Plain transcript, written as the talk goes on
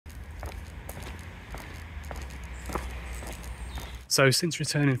So since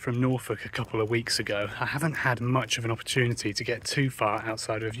returning from Norfolk a couple of weeks ago, I haven't had much of an opportunity to get too far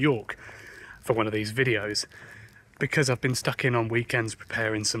outside of York for one of these videos, because I've been stuck in on weekends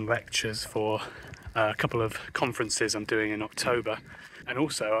preparing some lectures for a couple of conferences I'm doing in October. And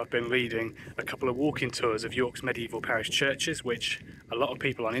also I've been leading a couple of walking tours of York's medieval parish churches, which a lot of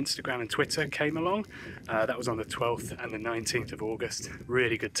people on Instagram and Twitter came along. That was on the 12th and the 19th of August.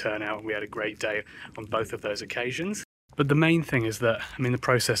 Really good turnout, and we had a great day on both of those occasions. But the main thing is that I'm in the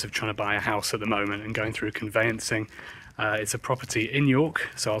process of trying to buy a house at the moment and going through conveyancing. It's a property in York,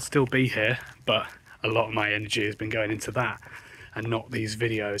 so I'll still be here, but a lot of my energy has been going into that and not these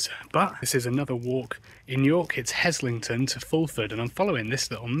videos. But this is another walk in York. It's Heslington to Fulford, and I'm following this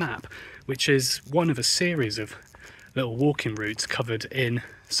little map, which is one of a series of little walking routes covered in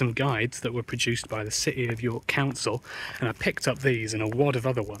some guides that were produced by the City of York Council, and I picked up these and a wad of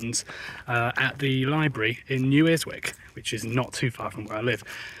other ones at the library in New Earswick, which is not too far from where I live.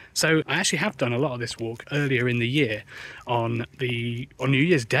 So I actually have done a lot of this walk earlier in the year on New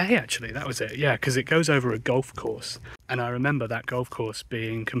Year's Day, actually. That was it, yeah, because it goes over a golf course, and I remember that golf course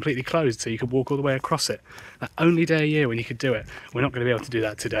being completely closed, so you could walk all the way across it. The only day a year when you could do it. We're not going to be able to do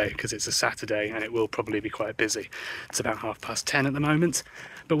that today because it's a Saturday and it will probably be quite busy. It's about 10:30 at the moment,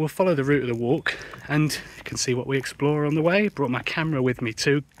 but we'll follow the route of the walk and you can see what we explore on the way. Brought my camera with me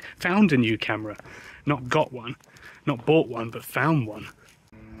too. Found a new camera. Not got one, not bought one, but found one.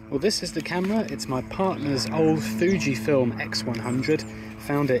 Well, this is the camera. It's my partner's old Fujifilm X100.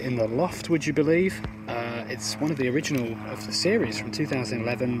 Found it in the loft, would you believe? It's one of the original of the series from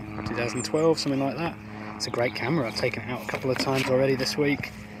 2011, 2012, something like that. It's a great camera. I've taken it out a couple of times already this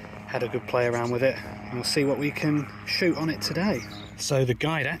week. Had a good play around with it, and we'll see what we can shoot on it today. So the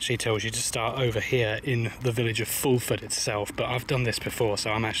guide actually tells you to start over here in the village of Fulford itself, but I've done this before,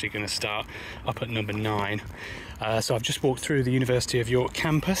 so I'm actually going to start up at number 9. So I've just walked through the University of York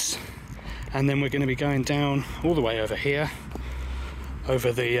campus, and then we're going to be going down all the way over here,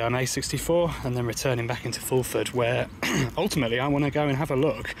 over the A64, and then returning back into Fulford, where ultimately I want to go and have a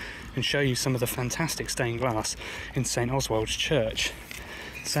look and show you some of the fantastic stained glass in St Oswald's Church.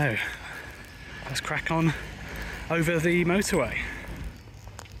 So let's crack on over the motorway.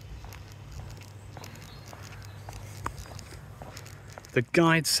 The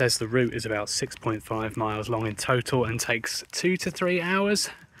guide says the route is about 6.5 miles long in total and takes 2 to 3 hours.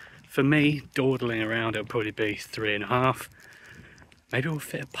 For me, dawdling around, it'll probably be 3.5. Maybe we'll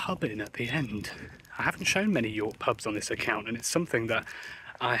fit a pub in at the end. I haven't shown many York pubs on this account, and it's something that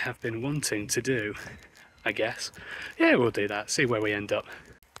I have been wanting to do, I guess. Yeah, we'll do that, see where we end up.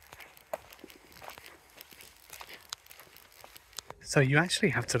 So you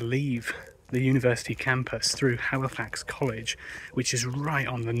actually have to leave the university campus through Halifax College, which is right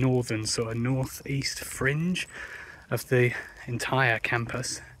on the northern sort of northeast fringe of the entire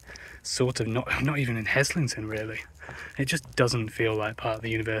campus. Sort of not even in Heslington really. It just doesn't feel like part of the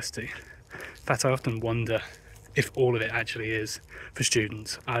university. In fact, I often wonder if all of it actually is for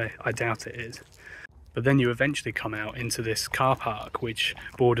students. I doubt it is. But then you eventually come out into this car park which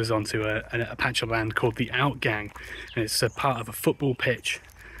borders onto a patch of land called the Outgang, and it's a part of a football pitch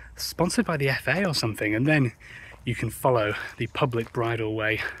sponsored by the FA or something, and then you can follow the public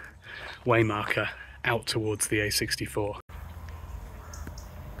bridleway waymarker out towards the A64.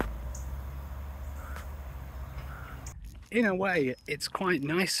 In a way, it's quite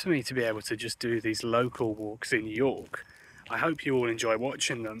nice for me to be able to just do these local walks in York. I hope you all enjoy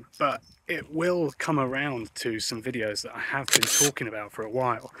watching them, but it will come around to some videos that I have been talking about for a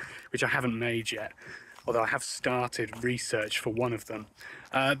while, which I haven't made yet, although I have started research for one of them.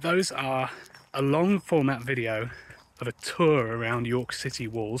 Those are a long format video of a tour around York City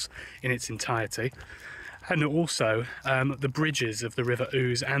walls in its entirety, and also the bridges of the River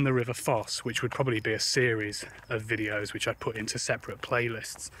Ouse and the River Foss, which would probably be a series of videos which I put into separate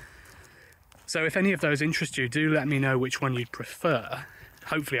playlists. So if any of those interest you, do let me know which one you'd prefer.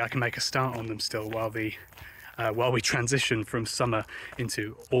 Hopefully I can make a start on them still while we transition from summer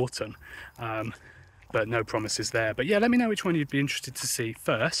into autumn. But no promises there. But yeah, let me know which one you'd be interested to see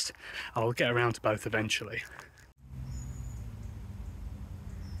first. I'll get around to both eventually.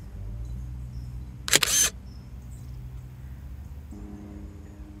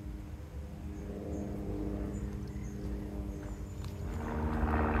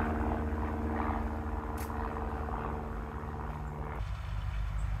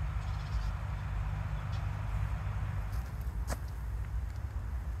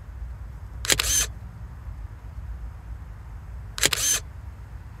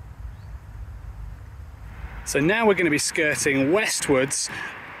 So now we're going to be skirting westwards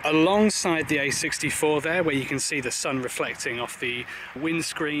alongside the A64 there, where you can see the sun reflecting off the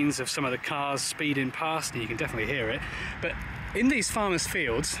windscreens of some of the cars speeding past, and you can definitely hear it. But in these farmers'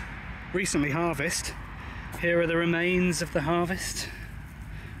 fields, recently harvested, here are the remains of the harvest,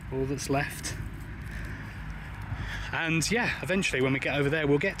 all that's left. And yeah, eventually when we get over there,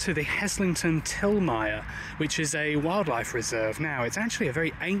 we'll get to the Heslington Tillmire, which is a wildlife reserve. Now, it's actually a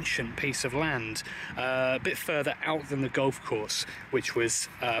very ancient piece of land, a bit further out than the golf course, which was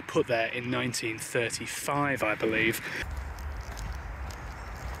put there in 1935, I believe.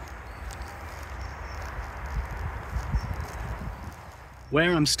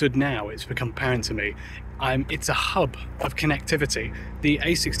 Where I'm stood now, it's become apparent to me, it's a hub of connectivity. The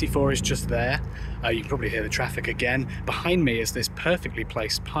A64 is just there. You can probably hear the traffic again. Behind me is this perfectly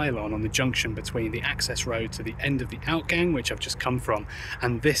placed pylon on the junction between the access road to the end of the outgang, which I've just come from,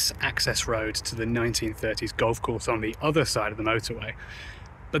 and this access road to the 1930s golf course on the other side of the motorway.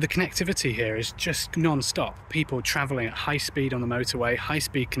 But the connectivity here is just non-stop. People travelling at high speed on the motorway, high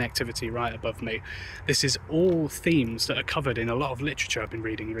speed connectivity right above me. This is all themes that are covered in a lot of literature I've been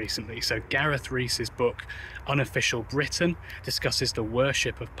reading recently. So Gareth Rees's book, Unofficial Britain, discusses the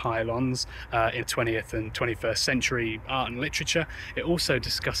worship of pylons in 20th and 21st century art and literature. It also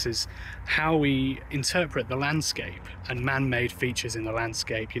discusses how we interpret the landscape and man-made features in the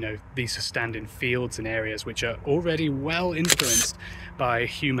landscape. You know, these stand in fields and areas which are already well influenced by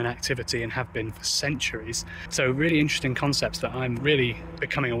human activity and have been for centuries. So really interesting concepts that I'm really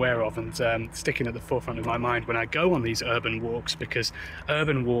becoming aware of and sticking at the forefront of my mind when I go on these urban walks, because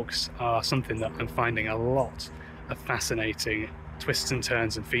urban walks are something that I'm finding a lot of fascinating twists and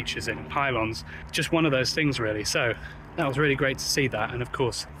turns and features in. Pylons, just one of those things really. So that was really great to see that, and of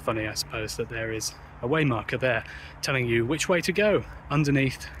course funny I suppose that there is a waymarker there telling you which way to go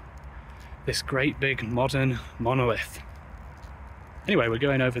underneath this great big modern monolith. Anyway, we're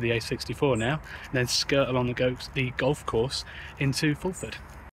going over the A64 now, and then skirt along the golf course into Fulford.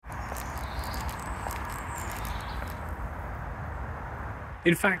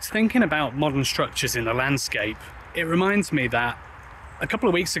 In fact, thinking about modern structures in the landscape, it reminds me that a couple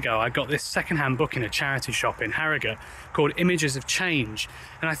of weeks ago I got this second-hand book in a charity shop in Harrogate called Images of Change,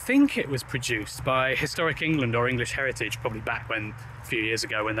 and I think it was produced by Historic England or English Heritage, probably back when, a few years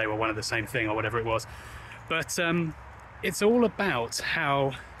ago, when they were one of the same thing or whatever it was. But it's all about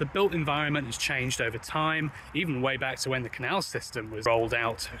how the built environment has changed over time, even way back to when the canal system was rolled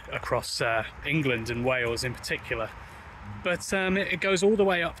out across England and Wales in particular. But it goes all the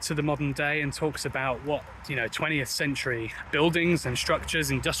way up to the modern day and talks about what, 20th century buildings and structures,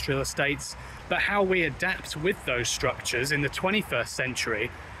 industrial estates, but how we adapt with those structures in the 21st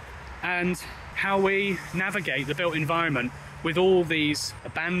century and how we navigate the built environment with all these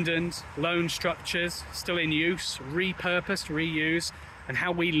abandoned, lone structures still in use, repurposed, reused, and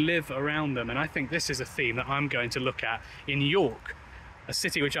how we live around them. And I think this is a theme that I'm going to look at in York, a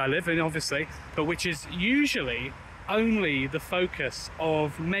city which I live in, obviously, but which is usually only the focus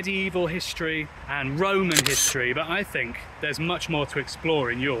of medieval history and Roman history, but I think there's much more to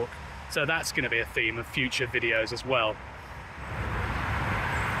explore in York. So that's going to be a theme of future videos as well.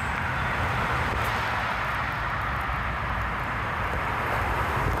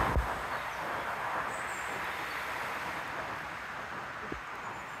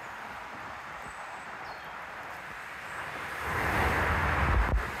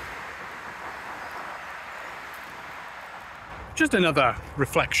 Just another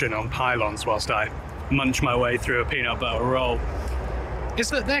reflection on pylons whilst I munch my way through a peanut butter roll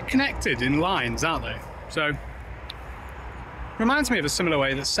is that they're connected in lines, aren't they? So, reminds me of a similar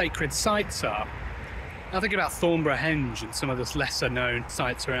way that sacred sites are. I think about Thornborough Henge and some of the lesser known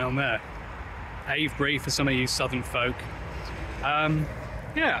sites around there. Avebury for some of you southern folk.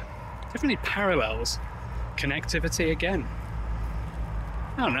 Yeah, definitely parallels. Connectivity again.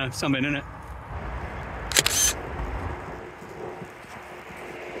 I don't know, something in it.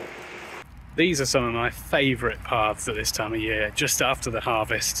 These are some of my favourite paths at this time of year, just after the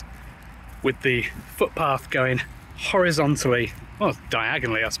harvest, with the footpath going horizontally, well,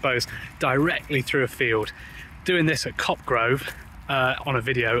 diagonally I suppose, directly through a field. Doing this at Copgrove on a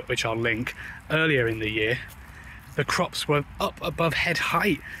video which I'll link earlier in the year. The crops were up above head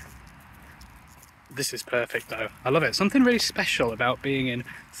height. This is perfect though, I love it. Something really special about being in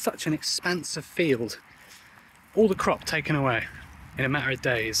such an expansive field. All the crop taken away in a matter of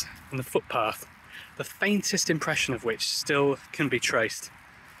days, and the footpath, the faintest impression of which still can be traced.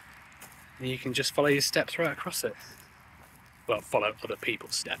 And you can just follow your steps right across it. Well, follow other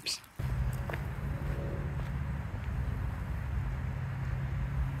people's steps.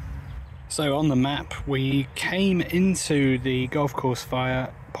 So on the map, we came into the golf course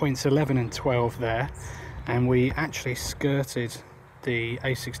via points 11 and 12 there, and we actually skirted the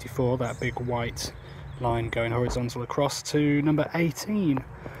A64, that big white line going horizontal across, to number 18,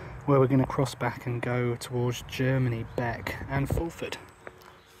 where we're going to cross back and go towards Germany, Beck and Fulford.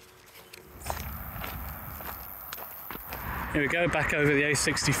 Here we go, back over the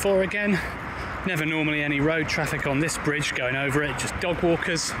A64 again. Never normally any road traffic on this bridge going over it, just dog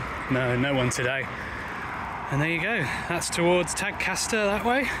walkers. No one today. And there you go, that's towards Tadcaster that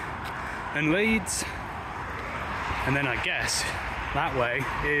way, and Leeds. And then I guess that way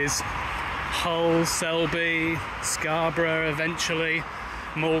is Hull, Selby, Scarborough eventually,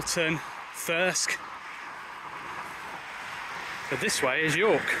 Malton, Thirsk. But this way is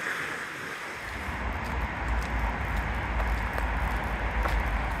York.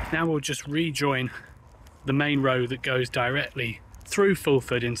 Now we'll just rejoin the main road that goes directly through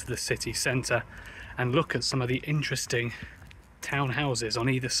Fulford into the city centre and look at some of the interesting townhouses on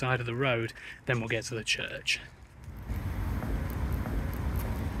either side of the road. Then we'll get to the church.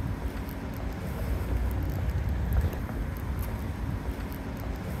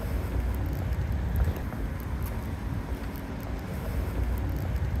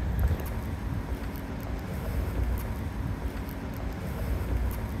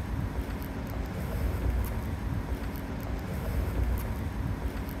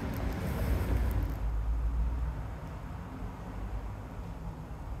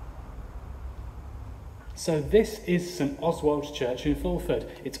 So this is St Oswald's Church in Fulford.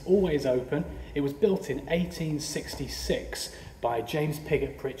 It's always open. It was built in 1866 by James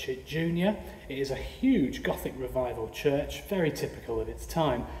Pigott Pritchett Jr. It is a huge Gothic revival church, very typical of its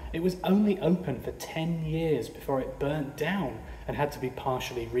time. It was only open for 10 years before it burnt down and had to be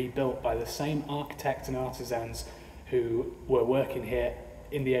partially rebuilt by the same architects and artisans who were working here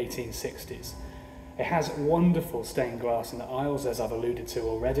in the 1860s. It has wonderful stained glass in the aisles, as I've alluded to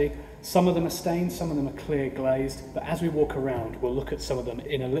already. Some of them are stained, some of them are clear glazed, but as we walk around, we'll look at some of them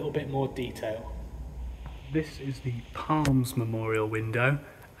in a little bit more detail. This is the Palms Memorial window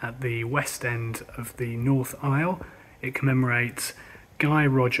at the west end of the north aisle. It commemorates Guy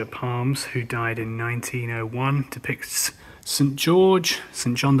Roger Palms, who died in 1901, depicts St George,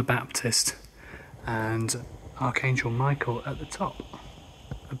 St John the Baptist, and Archangel Michael at the top.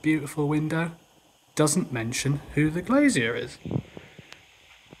 A beautiful window. Doesn't mention who the glazier is.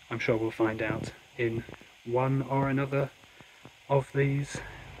 I'm sure we'll find out in one or another of these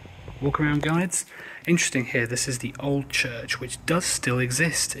walk around guides. Interesting here, this is the old church, which does still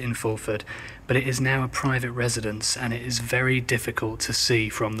exist in Fulford, but it is now a private residence and it is very difficult to see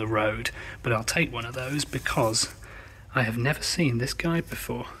from the road. But I'll take one of those because I have never seen this guide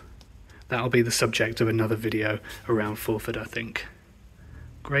before. That'll be the subject of another video around Fulford, I think.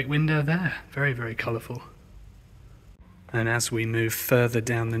 Great window there, very, very colourful. And as we move further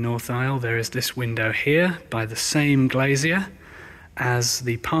down the north aisle, there is this window here by the same glazier as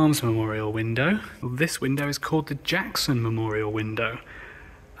the Palms Memorial window. This window is called the Jackson Memorial window.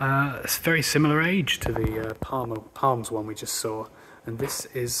 It's very similar age to the Palms one we just saw. And this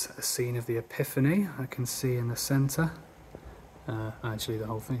is a scene of the Epiphany, I can see in the centre. Actually the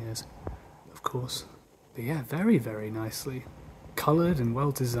whole thing is, of course. But yeah, very, very nicely coloured and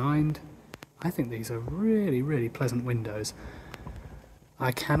well designed. I think these are really, really pleasant windows.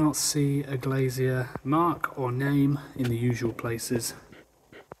 I cannot see a glazier mark or name in the usual places.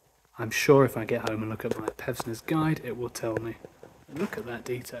 I'm sure if I get home and look at my Pevsner's guide, it will tell me. Look at that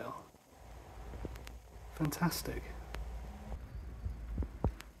detail. Fantastic.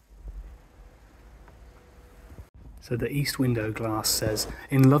 So the east window glass says,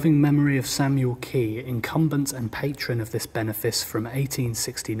 "In loving memory of Samuel Key, incumbent and patron of this benefice from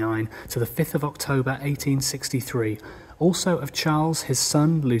 1869 to the 5th of October 1863, also of Charles, his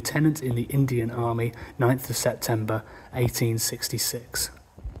son, lieutenant in the Indian Army, 9th of September 1866.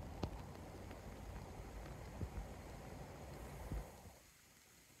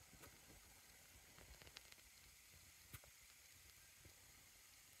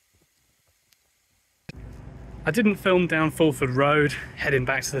 I didn't film down Fulford Road heading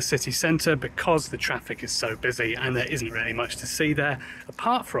back to the city centre because the traffic is so busy and there isn't really much to see there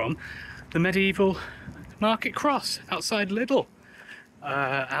apart from the medieval market cross outside Lidl.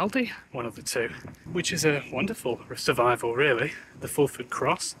 Aldi, one of the two, which is a wonderful survival really, the Fulford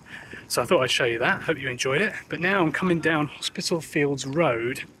cross. So I thought I'd show you that, hope you enjoyed it. But now I'm coming down Hospital Fields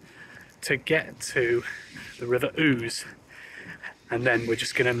Road to get to the River Ouse. And then we're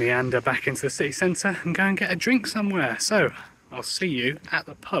just going to meander back into the city centre and go and get a drink somewhere. So I'll see you at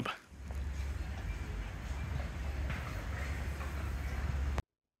the pub.